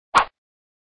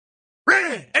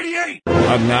88!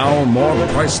 And now, more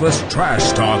Priceless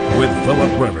Trash Talk with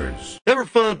Philip Rivers. Ever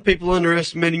find people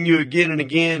underestimating you again and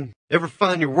again? Ever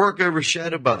find your work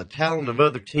overshadowed by the talent of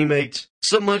other teammates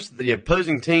so much that the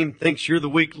opposing team thinks you're the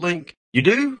weak link? You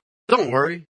do? Don't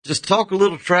worry. Just talk a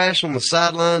little trash on the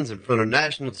sidelines in front of a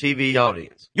national TV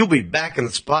audience. You'll be back in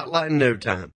the spotlight in no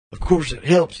time. Of course, it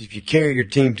helps if you carry your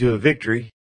team to a victory.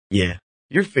 Yeah,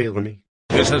 you're feeling me.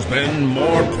 This has been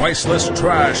more Priceless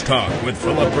Trash Talk with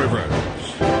Philip Rivers.